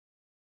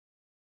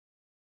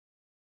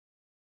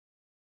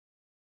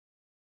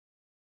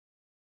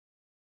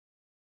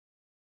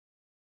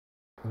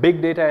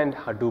Big data and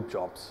Hadoop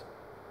jobs,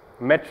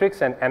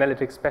 metrics and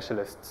analytics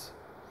specialists.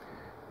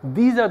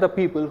 These are the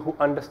people who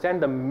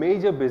understand the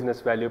major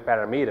business value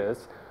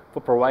parameters for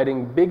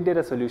providing big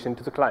data solution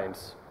to the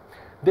clients.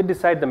 They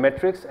decide the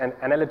metrics and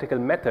analytical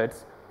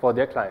methods for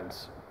their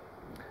clients.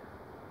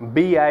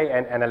 BI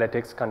and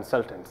analytics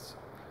consultants.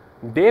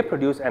 They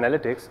produce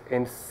analytics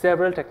in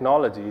several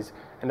technologies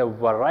and a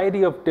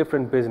variety of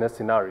different business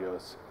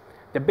scenarios.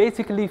 They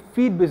basically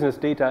feed business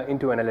data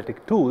into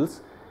analytic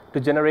tools to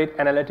generate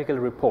analytical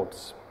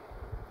reports.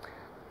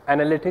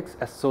 Analytics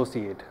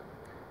associate.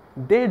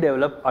 They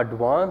develop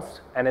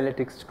advanced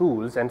analytics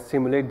tools and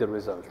simulate the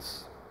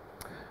results.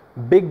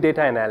 Big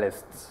data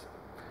analysts.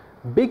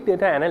 Big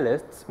data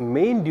analysts'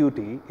 main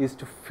duty is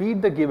to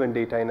feed the given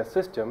data in a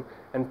system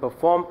and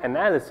perform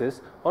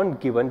analysis on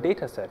given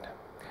data set.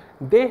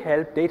 They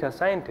help data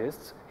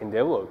scientists in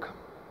their work.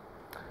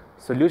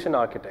 Solution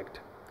architect.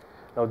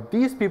 Now,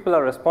 these people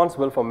are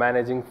responsible for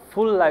managing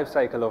full life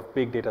cycle of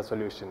big data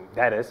solution,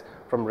 that is,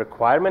 from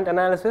requirement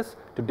analysis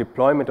to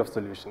deployment of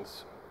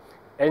solutions.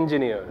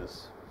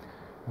 Engineers.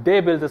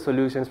 They build the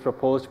solutions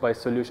proposed by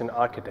solution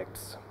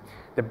architects.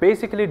 They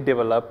basically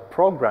develop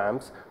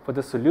programs for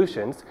the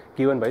solutions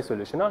given by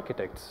solution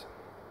architects.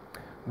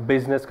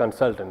 Business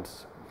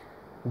consultants.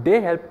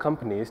 They help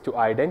companies to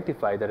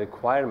identify the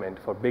requirement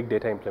for big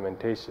data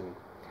implementation.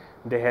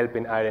 They help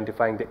in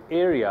identifying the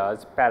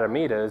areas,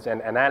 parameters,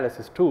 and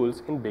analysis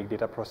tools in big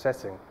data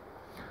processing.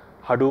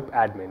 Hadoop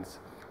Admins.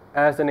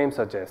 As the name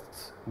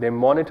suggests, they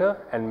monitor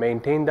and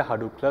maintain the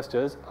Hadoop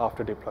clusters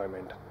after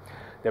deployment.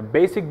 Their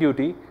basic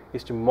duty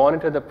is to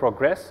monitor the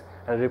progress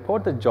and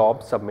report the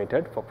job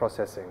submitted for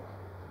processing.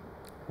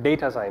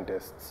 Data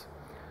scientists.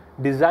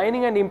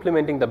 Designing and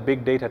implementing the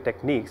big data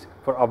techniques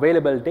for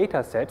available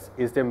data sets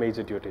is their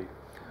major duty.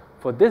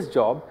 For this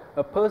job,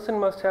 a person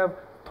must have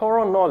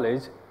thorough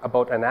knowledge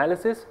about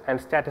analysis and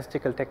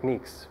statistical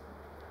techniques.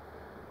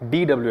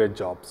 DWH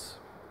jobs.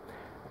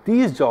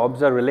 These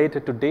jobs are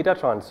related to data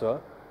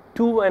transfer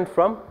to and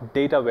from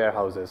data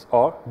warehouses,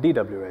 or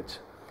DWH.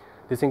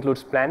 This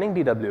includes planning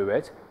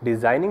DWH,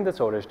 designing the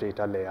storage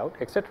data layout,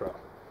 etc.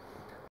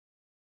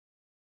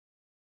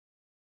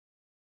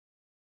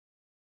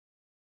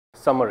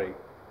 Summary.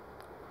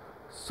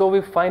 So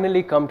we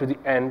finally come to the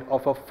end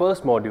of our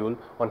first module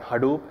on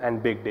Hadoop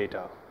and big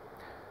data.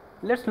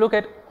 Let's look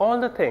at all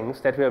the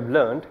things that we have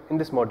learned in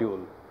this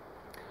module.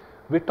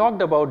 We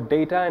talked about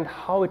data and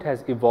how it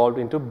has evolved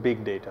into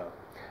big data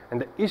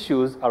and the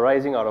issues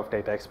arising out of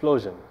data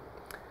explosion.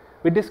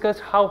 We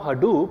discussed how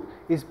Hadoop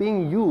is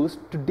being used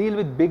to deal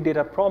with big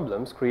data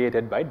problems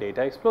created by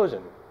data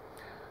explosion.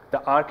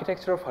 The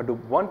architecture of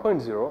Hadoop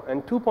 1.0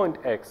 and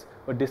 2.x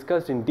were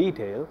discussed in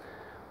detail.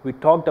 We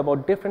talked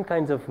about different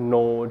kinds of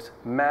nodes,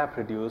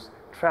 MapReduce,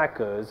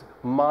 trackers,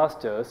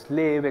 master,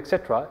 slave,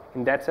 etc.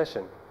 in that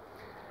session.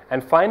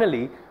 And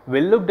finally,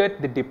 we looked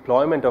at the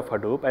deployment of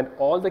Hadoop and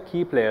all the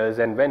key players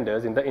and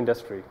vendors in the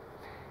industry.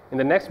 In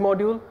the next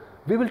module,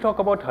 we will talk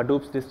about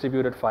Hadoop's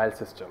distributed file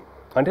system.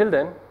 Until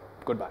then,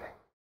 goodbye.